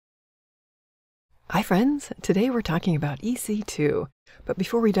Hi friends, today we're talking about EC2, but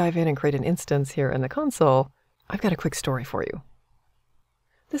before we dive in and create an instance here in the console, I've got a quick story for you.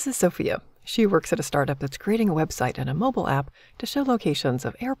 This is Sophia. She works at a startup that's creating a website and a mobile app to show locations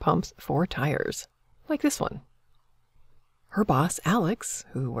of air pumps for tires, like this one. Her boss, Alex,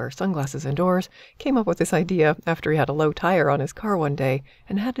 who wears sunglasses indoors, came up with this idea after he had a low tire on his car one day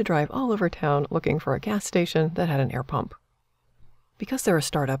and had to drive all over town looking for a gas station that had an air pump. Because they're a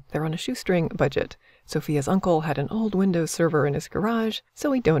startup, they're on a shoestring budget. Sophia's uncle had an old Windows server in his garage,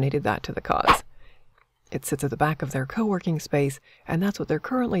 so he donated that to the cause. It sits at the back of their co-working space, and that's what they're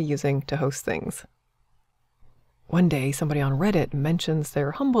currently using to host things. One day, somebody on Reddit mentions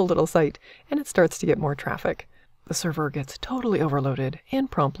their humble little site, and it starts to get more traffic. The server gets totally overloaded and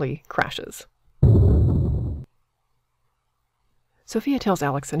promptly crashes. Sophia tells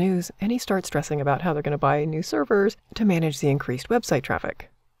Alex the news, and he starts stressing about how they're going to buy new servers to manage the increased website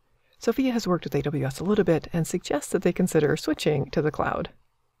traffic. Sophia has worked with AWS a little bit and suggests that they consider switching to the cloud.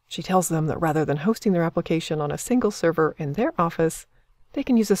 She tells them that rather than hosting their application on a single server in their office, they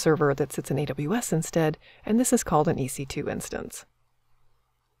can use a server that sits in AWS instead, and this is called an EC2 instance.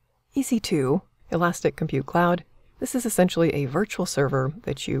 EC2, Elastic Compute Cloud, this is essentially a virtual server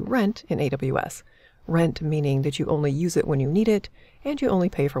that you rent in AWS. Rent meaning that you only use it when you need it, and you only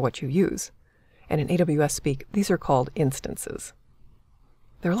pay for what you use. And in AWS speak, these are called instances.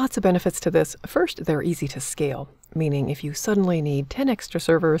 There are lots of benefits to this. First, they're easy to scale, meaning if you suddenly need 10 extra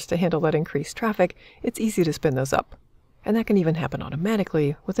servers to handle that increased traffic, it's easy to spin those up. And that can even happen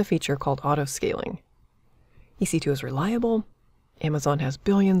automatically with a feature called auto-scaling. EC2 is reliable. Amazon has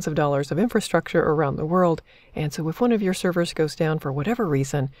billions of dollars of infrastructure around the world, and so if one of your servers goes down for whatever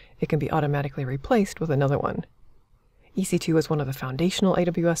reason, it can be automatically replaced with another one. EC2 is one of the foundational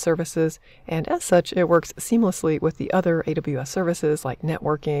AWS services, and as such, it works seamlessly with the other AWS services like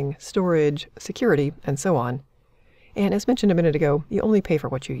networking, storage, security, and so on. And as mentioned a minute ago, you only pay for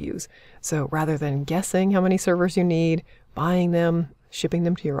what you use. So rather than guessing how many servers you need, buying them, shipping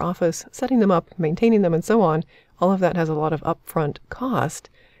them to your office, setting them up, maintaining them, and so on, all of that has a lot of upfront cost.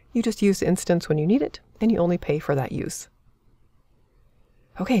 You just use the instance when you need it, and you only pay for that use.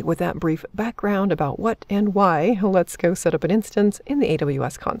 Okay, with that brief background about what and why, let's go set up an instance in the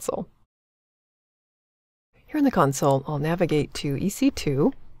AWS console. Here in the console, I'll navigate to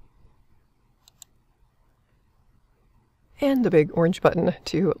EC2, and the big orange button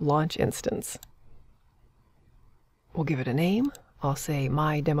to launch instance. We'll give it a name. I'll say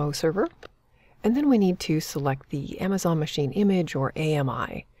My Demo Server. And then we need to select the Amazon Machine Image, or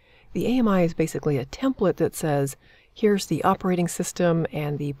AMI. The AMI is basically a template that says, here's the operating system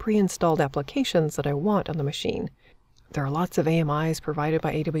and the pre-installed applications that I want on the machine. There are lots of AMIs provided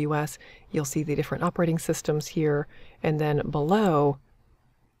by AWS. You'll see the different operating systems here. And then below,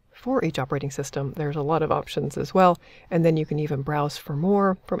 for each operating system, there's a lot of options as well. And then you can even browse for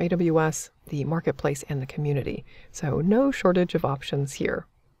more from AWS, the marketplace, and the community. So no shortage of options here.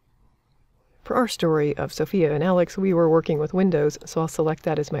 For our story of Sophia and Alex, we were working with Windows, so I'll select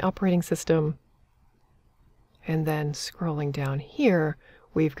that as my operating system. And then scrolling down here,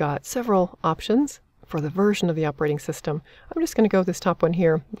 we've got several options for the version of the operating system. I'm just going to go with this top one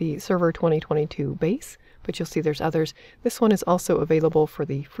here, the Server 2022 base, but you'll see there's others. This one is also available for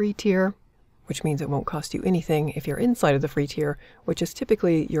the free tier, which means it won't cost you anything if you're inside of the free tier, which is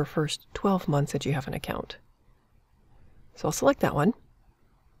typically your first 12 months that you have an account. So I'll select that one.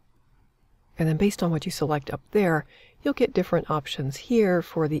 And then based on what you select up there, you'll get different options here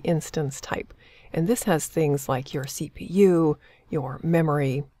for the instance type. And this has things like your CPU, your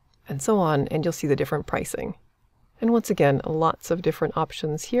memory, and so on, and you'll see the different pricing. And once again, lots of different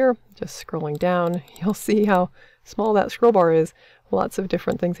options here. Just scrolling down, you'll see how small that scroll bar is. Lots of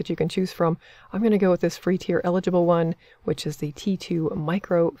different things that you can choose from. I'm going to go with this free tier eligible one, which is the T2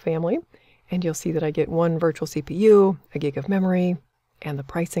 Micro family. And you'll see that I get one virtual CPU, a gig of memory, and the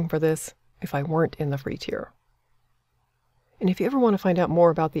pricing for this if I weren't in the free tier. And if you ever want to find out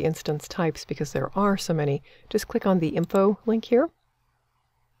more about the instance types, because there are so many, just click on the info link here.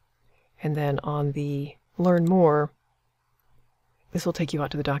 And then on the learn more, this will take you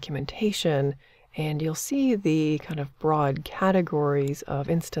out to the documentation, and you'll see the kind of broad categories of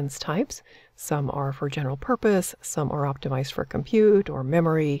instance types. Some are for general purpose, some are optimized for compute or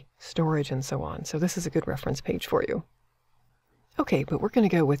memory, storage, and so on. So this is a good reference page for you. Okay, but we're going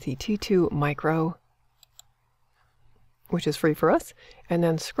to go with the T2 Micro, which is free for us, and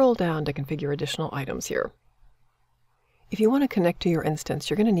then scroll down to configure additional items here. If you want to connect to your instance,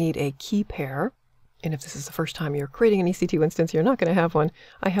 you're going to need a key pair. And if this is the first time you're creating an EC2 instance, you're not going to have one.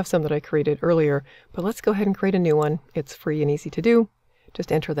 I have some that I created earlier, but let's go ahead and create a new one. It's free and easy to do.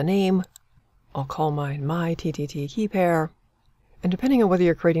 Just enter the name I'll call mine my TTT key pair. And depending on whether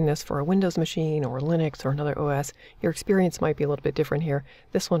you're creating this for a Windows machine or Linux or another OS, your experience might be a little bit different here.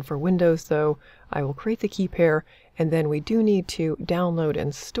 This one for Windows, though, I will create the key pair, and then we do need to download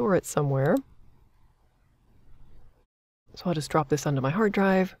and store it somewhere. So I'll just drop this onto my hard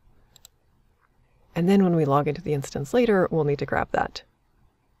drive. And then when we log into the instance later, we'll need to grab that.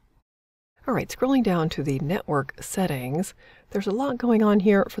 All right, scrolling down to the network settings, there's a lot going on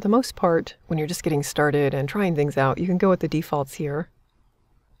here. For the most part, when you're just getting started and trying things out, you can go with the defaults here.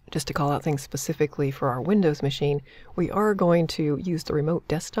 Just to call out things specifically for our Windows machine, we are going to use the remote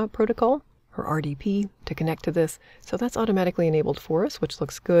desktop protocol, or RDP, to connect to this. So that's automatically enabled for us, which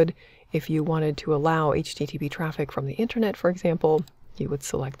looks good. If you wanted to allow HTTP traffic from the internet, for example, you would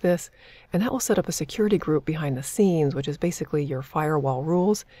select this, and that will set up a security group behind the scenes, which is basically your firewall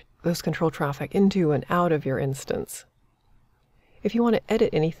rules. Those control traffic into and out of your instance. If you want to edit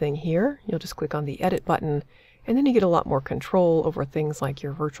anything here, you'll just click on the Edit button, and then you get a lot more control over things like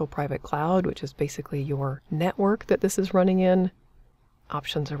your virtual private cloud, which is basically your network that this is running in,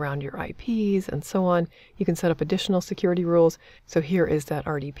 options around your IPs, and so on. You can set up additional security rules. So here is that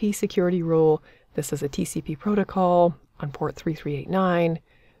RDP security rule. This is a TCP protocol on port 3389.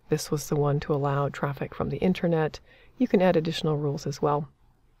 This was the one to allow traffic from the internet. You can add additional rules as well.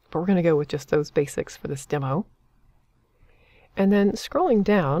 But we're going to go with just those basics for this demo. And then scrolling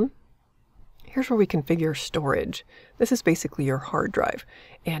down, here's where we configure storage. This is basically your hard drive.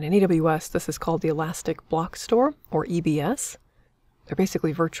 And in AWS, this is called the Elastic Block Store, or EBS. They're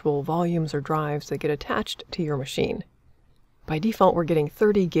basically virtual volumes or drives that get attached to your machine. By default, we're getting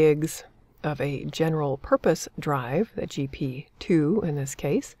 30 gigs of a general purpose drive, the GP2 in this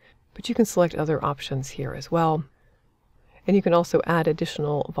case, but you can select other options here as well. And you can also add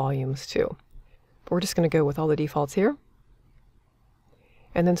additional volumes too. But we're just going to go with all the defaults here.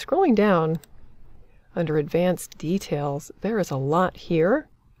 And then scrolling down under Advanced Details, there is a lot here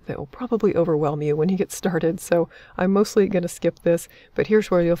that will probably overwhelm you when you get started. So I'm mostly going to skip this, but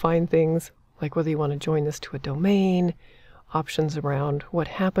here's where you'll find things like whether you want to join this to a domain, options around what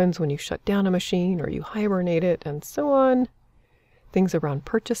happens when you shut down a machine or you hibernate it, and so on. Things around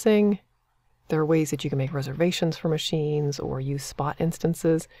purchasing. There are ways that you can make reservations for machines or use spot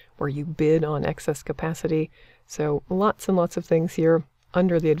instances where you bid on excess capacity. So lots and lots of things here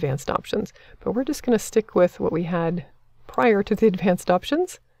under the advanced options. But we're just going to stick with what we had prior to the advanced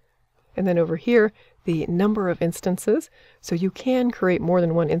options. And then over here, the number of instances. So you can create more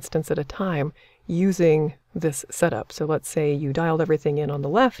than one instance at a time using this setup. So let's say you dialed everything in on the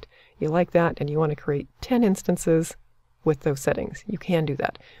left, you like that, and you want to create 10 instances with those settings. You can do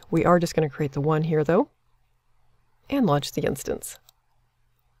that. We are just going to create the one here though, and launch the instance.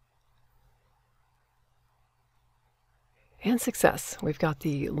 And success. We've got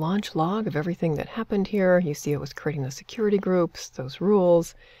the launch log of everything that happened here. You see it was creating the security groups, those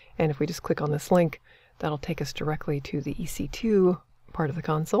rules, and if we just click on this link, that'll take us directly to the EC2 part of the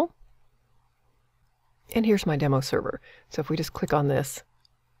console. And here's my demo server. So if we just click on this,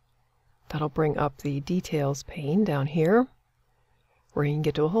 that'll bring up the details pane down here, where you can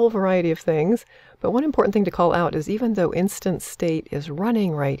get to a whole variety of things. But one important thing to call out is even though instance state is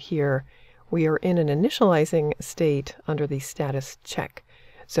running right here, we are in an initializing state under the status check.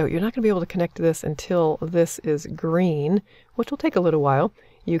 So you're not going to be able to connect to this until this is green, which will take a little while.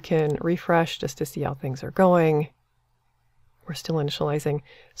 You can refresh just to see how things are going. We're still initializing,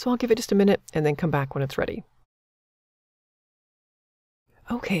 so I'll give it just a minute and then come back when it's ready.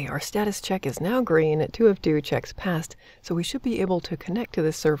 Okay, our status check is now green. 2 of 2 checks passed, so we should be able to connect to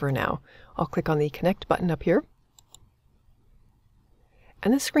this server now. I'll click on the Connect button up here.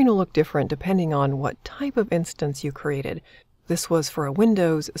 And this screen will look different depending on what type of instance you created. This was for a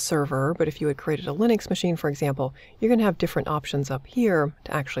Windows server, but if you had created a Linux machine, for example, you're going to have different options up here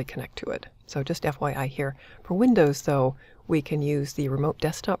to actually connect to it. So just FYI here. For Windows, though, we can use the Remote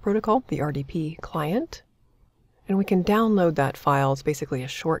Desktop Protocol, the RDP client, and we can download that file. It's basically a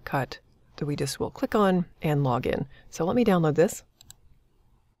shortcut that we just will click on and log in. So let me download this.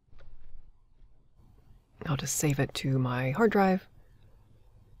 I'll just save it to my hard drive,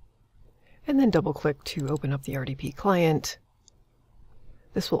 and then double-click to open up the RDP client.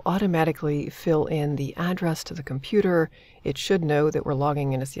 This will automatically fill in the address to the computer. It should know that we're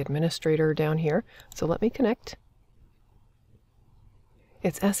logging in as the administrator down here. So let me connect.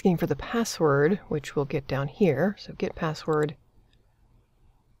 It's asking for the password, which we'll get down here. So get password.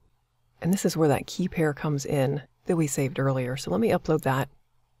 And this is where that key pair comes in that we saved earlier. So let me upload that.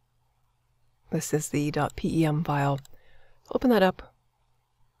 This is the .pem file. Open that up.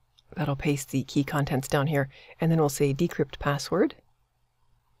 That'll paste the key contents down here. And then we'll say decrypt password.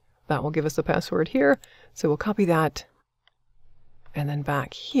 That will give us the password here. So we'll copy that. And then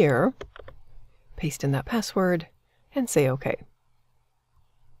back here, paste in that password and say OK.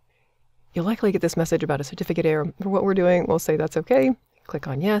 You'll likely get this message about a certificate error. For what we're doing, we'll say that's OK. Click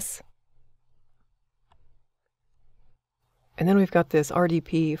on Yes. And then we've got this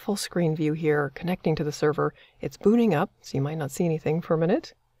RDP full screen view here connecting to the server. It's booting up, so you might not see anything for a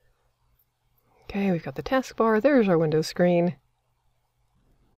minute. Okay, we've got the taskbar. There's our Windows screen.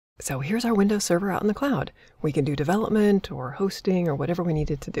 So here's our Windows server out in the cloud. We can do development or hosting or whatever we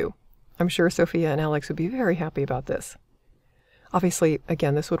needed to do. I'm sure Sophia and Alex would be very happy about this. Obviously,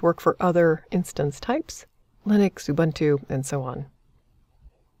 again, this would work for other instance types, Linux, Ubuntu, and so on.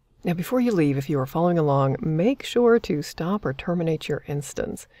 Now, before you leave, if you are following along, make sure to stop or terminate your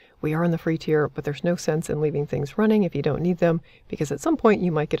instance. We are in the free tier, but there's no sense in leaving things running if you don't need them, because at some point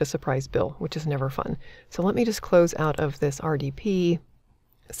you might get a surprise bill, which is never fun. So let me just close out of this RDP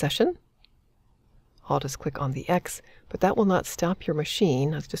session. I'll just click on the X, but that will not stop your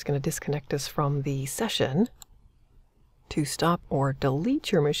machine. That's just going to disconnect us from the session. To stop or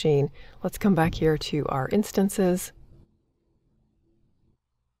delete your machine, let's come back here to our instances.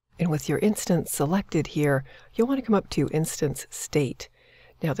 And with your instance selected here, you'll want to come up to Instance State.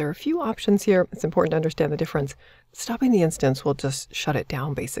 Now, there are a few options here. It's important to understand the difference. Stopping the instance will just shut it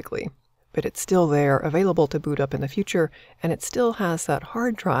down, basically. But it's still there, available to boot up in the future, and it still has that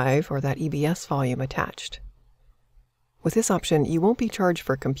hard drive or that EBS volume attached. With this option, you won't be charged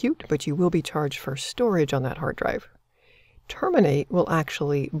for compute, but you will be charged for storage on that hard drive. Terminate will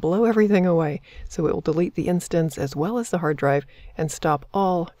actually blow everything away, so it will delete the instance as well as the hard drive and stop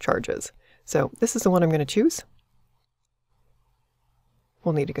all charges. So this is the one I'm going to choose.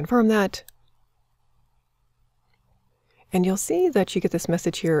 We'll need to confirm that. And you'll see that you get this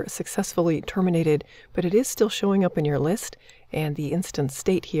message here, successfully terminated, but it is still showing up in your list, and the instance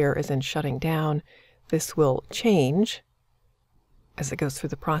state here is in shutting down. This will change as it goes through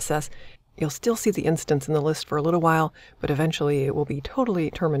the process. You'll still see the instance in the list for a little while, but eventually it will be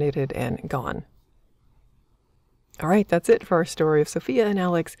totally terminated and gone. All right, that's it for our story of Sophia and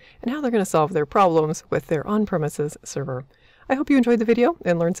Alex and how they're going to solve their problems with their on-premises server. I hope you enjoyed the video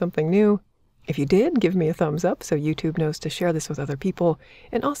and learned something new. If you did, give me a thumbs up so YouTube knows to share this with other people,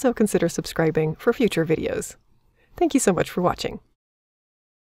 and also consider subscribing for future videos. Thank you so much for watching.